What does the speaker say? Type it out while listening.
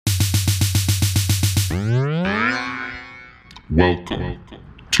Welcome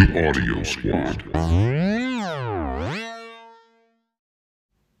to Audio Squad.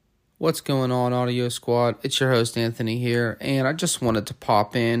 What's going on, Audio Squad? It's your host, Anthony, here, and I just wanted to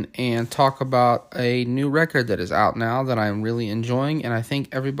pop in and talk about a new record that is out now that I'm really enjoying, and I think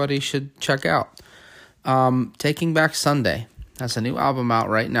everybody should check out. Taking Back Sunday. That's a new album out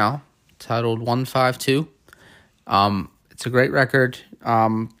right now, titled 152. It's a great record.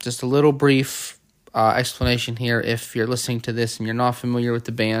 Just a little brief explanation here if you're listening to this and you're not familiar with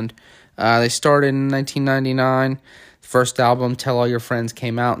the band. They started in 1999. The first album, Tell All Your Friends,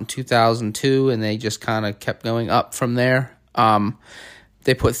 came out in 2002, and they just kind of kept going up from there.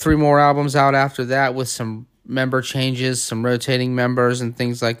 They put 3 more albums out after that with some member changes, some rotating members and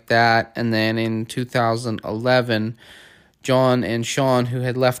things like that. And then in 2011, John and Sean, who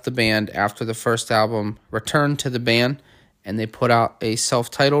had left the band after the first album, returned to the band, and they put out a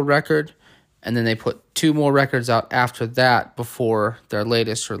self-titled record. And then they put 2 more records out after that before their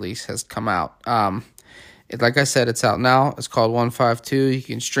latest release has come out. Like I said, it's out now. It's called 152. You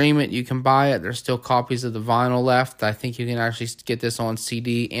can stream it. You can buy it. There's still copies of the vinyl left. I think you can actually get this on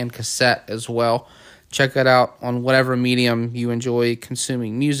CD and cassette as well. Check it out on whatever medium you enjoy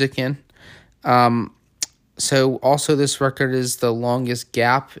consuming music in. So also this record is the longest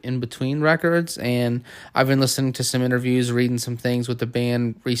gap in between records, and I've been listening to some interviews, reading some things with the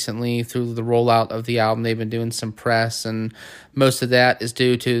band recently through the rollout of the album. They've been doing some press, and most of that is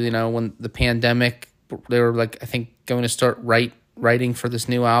due to, when the pandemic, they were I think going to start writing for this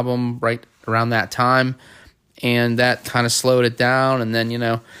new album right around that time, and that kind of slowed it down, and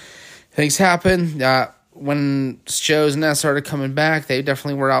then, things happened. When shows and that started coming back, they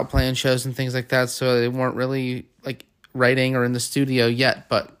definitely were out playing shows and things like that, so they weren't really writing or in the studio yet,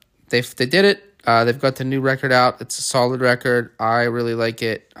 but they did it. They've got the new record out. It's a solid record. I really like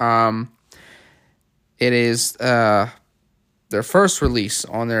it. It is their first release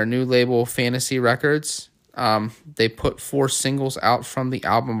on their new label, Fantasy Records. They put 4 singles out from the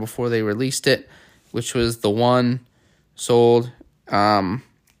album before they released it, which was The One, Sold,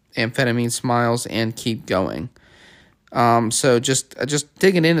 Amphetamine Smiles, and Keep Going. So just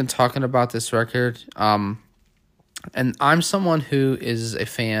digging in and talking about this record. And I'm someone who is a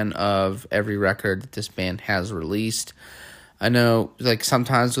fan of every record that this band has released. I know,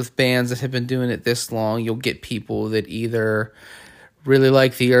 sometimes with bands that have been doing it this long, you'll get people that either really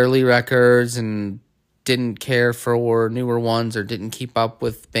like the early records and didn't care for newer ones, or didn't keep up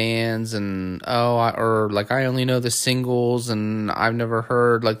with bands, and I only know the singles and I've never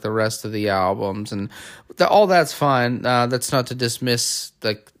heard the rest of the albums, and all that's fine. That's not to dismiss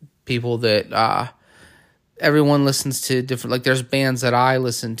people that everyone listens to different. There's bands that I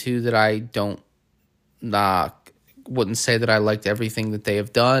listen to that I don't wouldn't say that I liked everything that they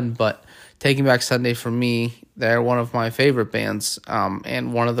have done, but Taking Back Sunday, for me, they're one of my favorite bands,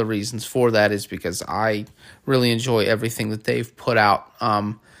 and one of the reasons for that is because I really enjoy everything that they've put out,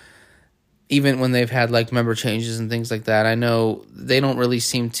 even when they've had member changes and things like that. I know they don't really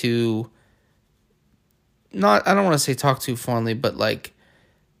seem to, I don't want to say talk too fondly, but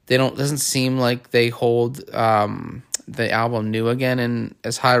doesn't seem like they hold the album New Again in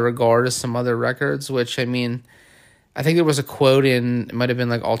as high regard as some other records, which, I think there was a quote it might have been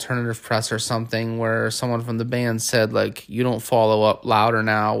Alternative Press or something, where someone from the band said, you don't follow up louder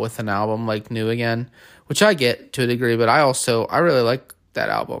now with an album like New Again, which I get to a degree, but I really like that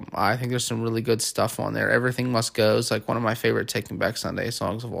album. I think there's some really good stuff on there. Everything Must Go is one of my favorite Taking Back Sunday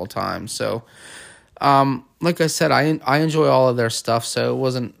songs of all time. So, like I said, I enjoy all of their stuff, so it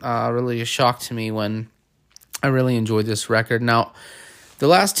wasn't really a shock to me when I really enjoyed this record. Now, the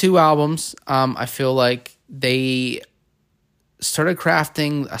last 2 albums, I feel like they started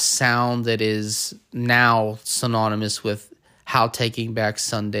crafting a sound that is now synonymous with how Taking Back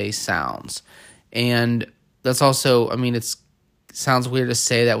Sunday sounds. And that's also, it sounds weird to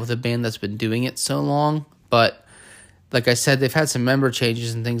say that with a band that's been doing it so long, but like I said, they've had some member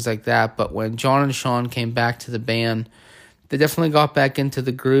changes and things like that, but when John and Sean came back to the band, they definitely got back into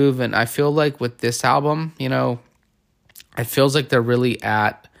the groove, and I feel like with this album, it feels like they're really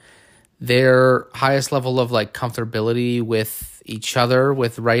at their highest level of comfortability with each other,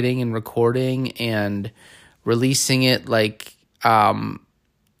 with writing and recording and releasing it. Adam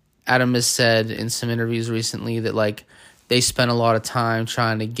has said in some interviews recently that they spent a lot of time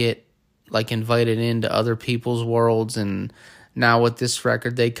trying to get invited into other people's worlds, and now with this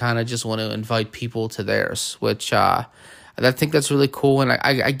record they kind of just want to invite people to theirs, which I think that's really cool, and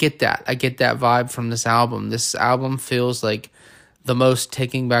I get that. I get that vibe from this album. This album feels like the most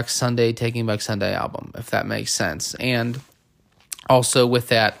Taking Back Sunday album, if that makes sense. And also with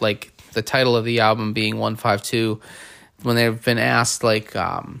that, the title of the album being 152, when they've been asked like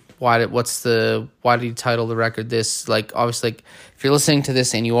why did you title the record this, like obviously like, if you're listening to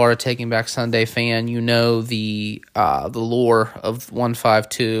this and you are a Taking Back Sunday fan, you know the lore of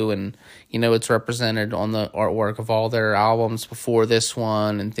 152, and you know it's represented on the artwork of all their albums before this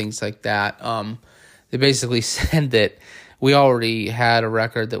one and things like that. They basically said that we already had a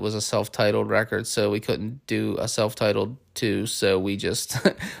record that was a self-titled record, so we couldn't do a self-titled 2, so we just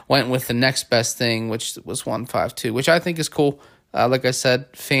went with the next best thing, which was 152, which I think is cool. Like I said,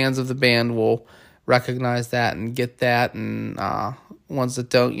 fans of the band will recognize that and get that, and ones that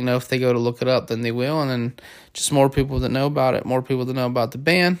don't, you know, if they go to look it up, then they will, and then just more people that know about it, more people that know about the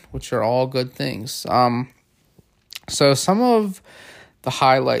band, which are all good things. So some of the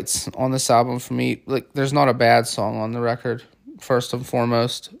highlights on this album for me, like there's not a bad song on the record, first and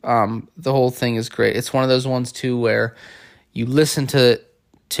foremost. The whole thing is great. It's one of those ones too where you listen to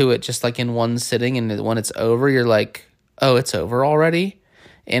it just like in one sitting, and when it's over, you're like, oh, it's over already?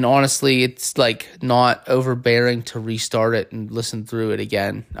 And honestly, it's like not overbearing to restart it and listen through it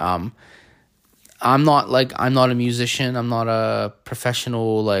again. I'm not a musician. I'm not a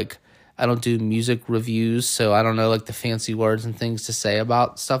professional, like, I don't do music reviews, so I don't know like the fancy words and things to say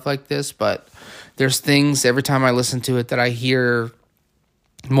about stuff like this, but there's things every time I listen to it that I hear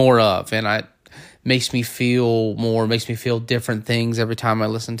more of, and it makes me feel different things every time I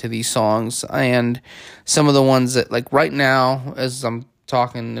listen to these songs. And some of the ones that, like right now, as I'm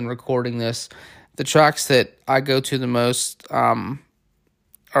talking and recording this, the tracks that I go to the most are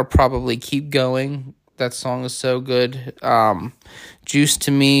probably Keep Going. That song is so good. Juice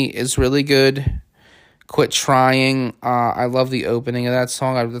to Me is really good. Quit Trying. I love the opening of that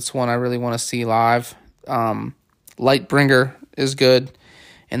song. That's one I really want to see live. Lightbringer is good.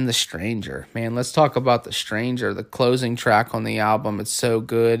 And The Stranger. Man, let's talk about The Stranger. The closing track on the album. It's so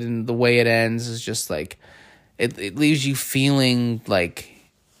good. And the way it ends is just like, it leaves you feeling like,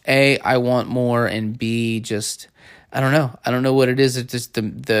 A, I want more, and B, just, I don't know. I don't know what it is. It's just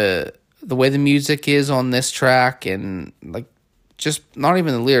the way the music is on this track, and like just not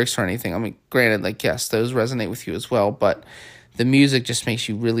even the lyrics or anything. I mean, granted, like, yes, those resonate with you as well, but the music just makes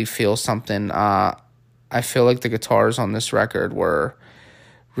you really feel something. I feel like the guitars on this record were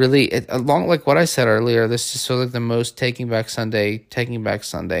really, along like what I said earlier, this just feels like the most Taking Back Sunday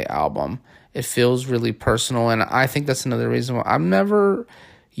album. It feels really personal, and I think that's another reason why I'm never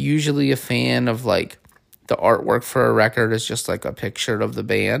usually a fan of like the artwork for a record is just like a picture of the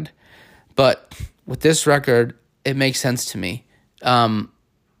band. But with this record, it makes sense to me.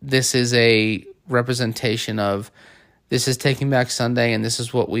 This is a representation of, this is Taking Back Sunday, and this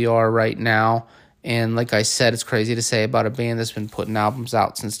is what we are right now. And like I said, it's crazy to say about a band that's been putting albums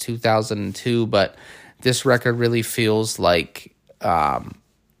out since 2002, but this record really feels like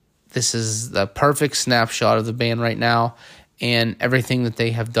this is the perfect snapshot of the band right now, and everything that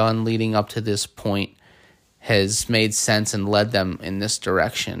they have done leading up to this point has made sense and led them in this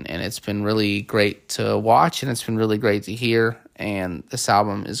direction, and it's been really great to watch, and it's been really great to hear, and this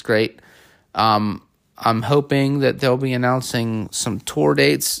album is great. I'm hoping that they'll be announcing some tour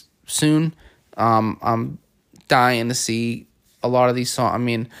dates soon. I'm dying to see a lot of these songs. I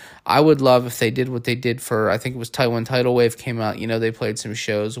mean, I would love if they did what they did for, I think it was when Tidal Wave came out, you know, they played some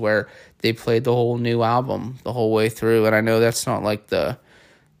shows where they played the whole new album the whole way through, and I know that's not like the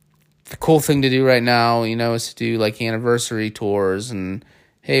cool thing to do right now, you know, is to do like anniversary tours and,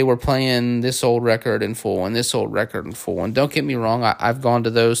 hey, we're playing this old record in full and this old record in full. And don't get me wrong, I've gone to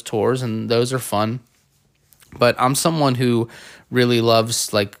those tours and those are fun. But I'm someone who really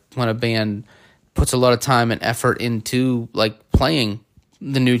loves like when a band puts a lot of time and effort into like playing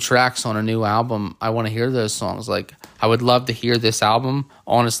the new tracks on a new album. I want to hear those songs. Like, I would love to hear this album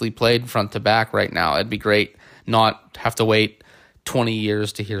honestly played front to back right now. It'd be great, not have to wait 20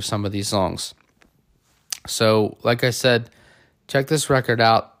 years to hear some of these songs. So, like I said, check this record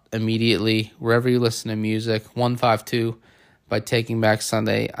out immediately wherever you listen to music. 152 by Taking Back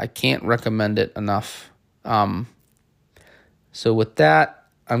Sunday. I can't recommend it enough. So with that,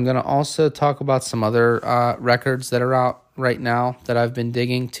 I'm going to also talk about some other records that are out right now that I've been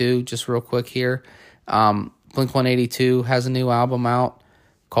digging to, just real quick here. Blink-182 has a new album out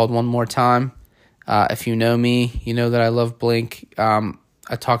called One More Time. If you know me, you know that I love Blink.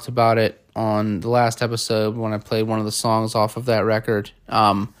 I talked about it on the last episode when I played one of the songs off of that record.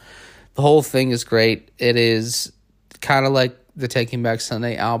 The whole thing is great. It is kind of like the Taking Back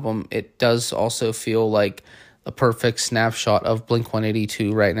Sunday album. It does also feel like a perfect snapshot of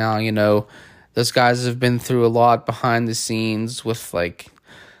Blink-182 right now. You know, those guys have been through a lot behind the scenes with like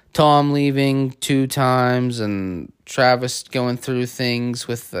Tom leaving 2 times and Travis going through things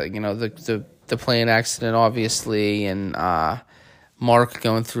with the the plane accident, obviously, and Mark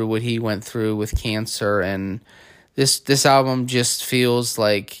going through what he went through with cancer, and this album just feels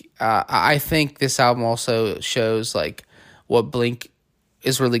like I think this album also shows like what Blink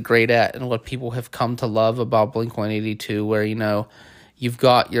is really great at and what people have come to love about Blink-182, where you've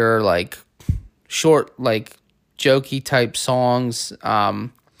got your like short like jokey type songs,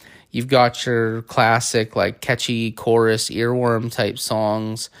 you've got your classic like catchy chorus earworm type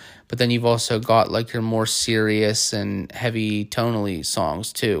songs, but then you've also got like your more serious and heavy tonally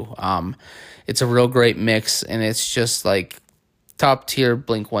songs too. It's a real great mix, and it's just like top tier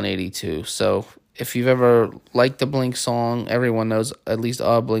Blink-182. So if you've ever liked a Blink song, everyone knows at least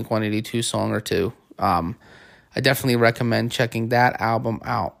a Blink-182 song or two. I definitely recommend checking that album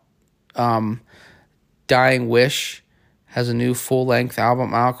out. Dying Wish has a new full-length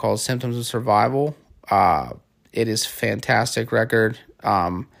album out called Symptoms of Survival. It is a fantastic record.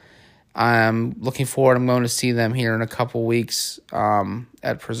 I'm looking forward. I'm going to see them here in a couple weeks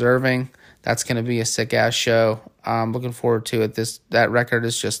at Preserving. That's going to be a sick-ass show. I'm looking forward to it. That record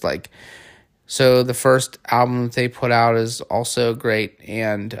is just like... So the first album that they put out is also great,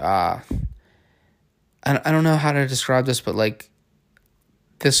 and I don't know how to describe this, but like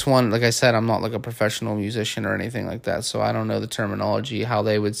this one, like I said, I'm not like a professional musician or anything like that, so I don't know the terminology, how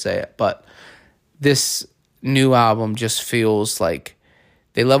they would say it, but this new album just feels like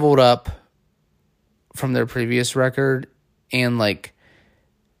they leveled up from their previous record, and like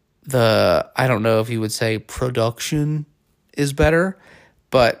I don't know if you would say production is better,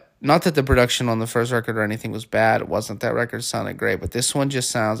 but not that the production on the first record or anything was bad. It wasn't. That record sounded great. But this one just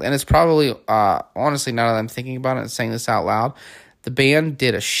sounds... And it's probably... honestly, now that I'm thinking about it and saying this out loud, the band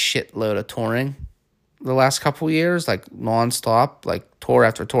did a shitload of touring the last couple years, like nonstop, like tour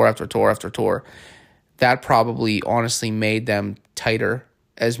after tour after tour after tour. That probably honestly made them tighter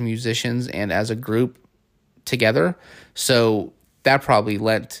as musicians and as a group together. So that probably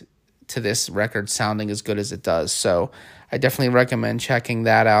lent to this record sounding as good as it does. So I definitely recommend checking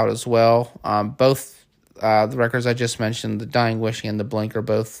that out as well. Both the records I just mentioned, the Dying Wish and the Blink, are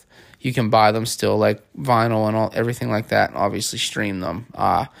both, you can buy them still, like vinyl and everything like that, and obviously stream them.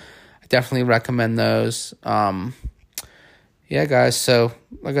 I definitely recommend those. Yeah, guys, so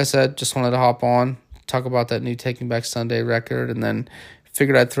like I said, just wanted to hop on, talk about that new Taking Back Sunday record, and then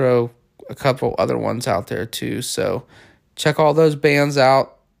figured I'd throw a couple other ones out there too. So check all those bands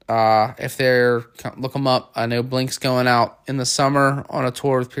out. If they're, look them up. I know Blink's going out in the summer on a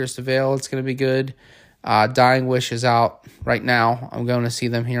tour with Pierce the Veil. It's going to be good. Dying Wish is out right now. I'm going to see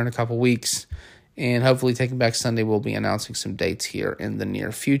them here in a couple weeks. And hopefully Taking Back Sunday will be announcing some dates here in the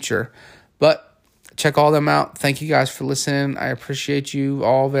near future. But check all them out. Thank you guys for listening. I appreciate you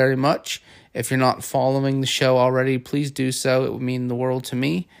all very much. If you're not following the show already, please do so. It would mean the world to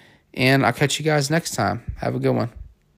me. And I'll catch you guys next time. Have a good one.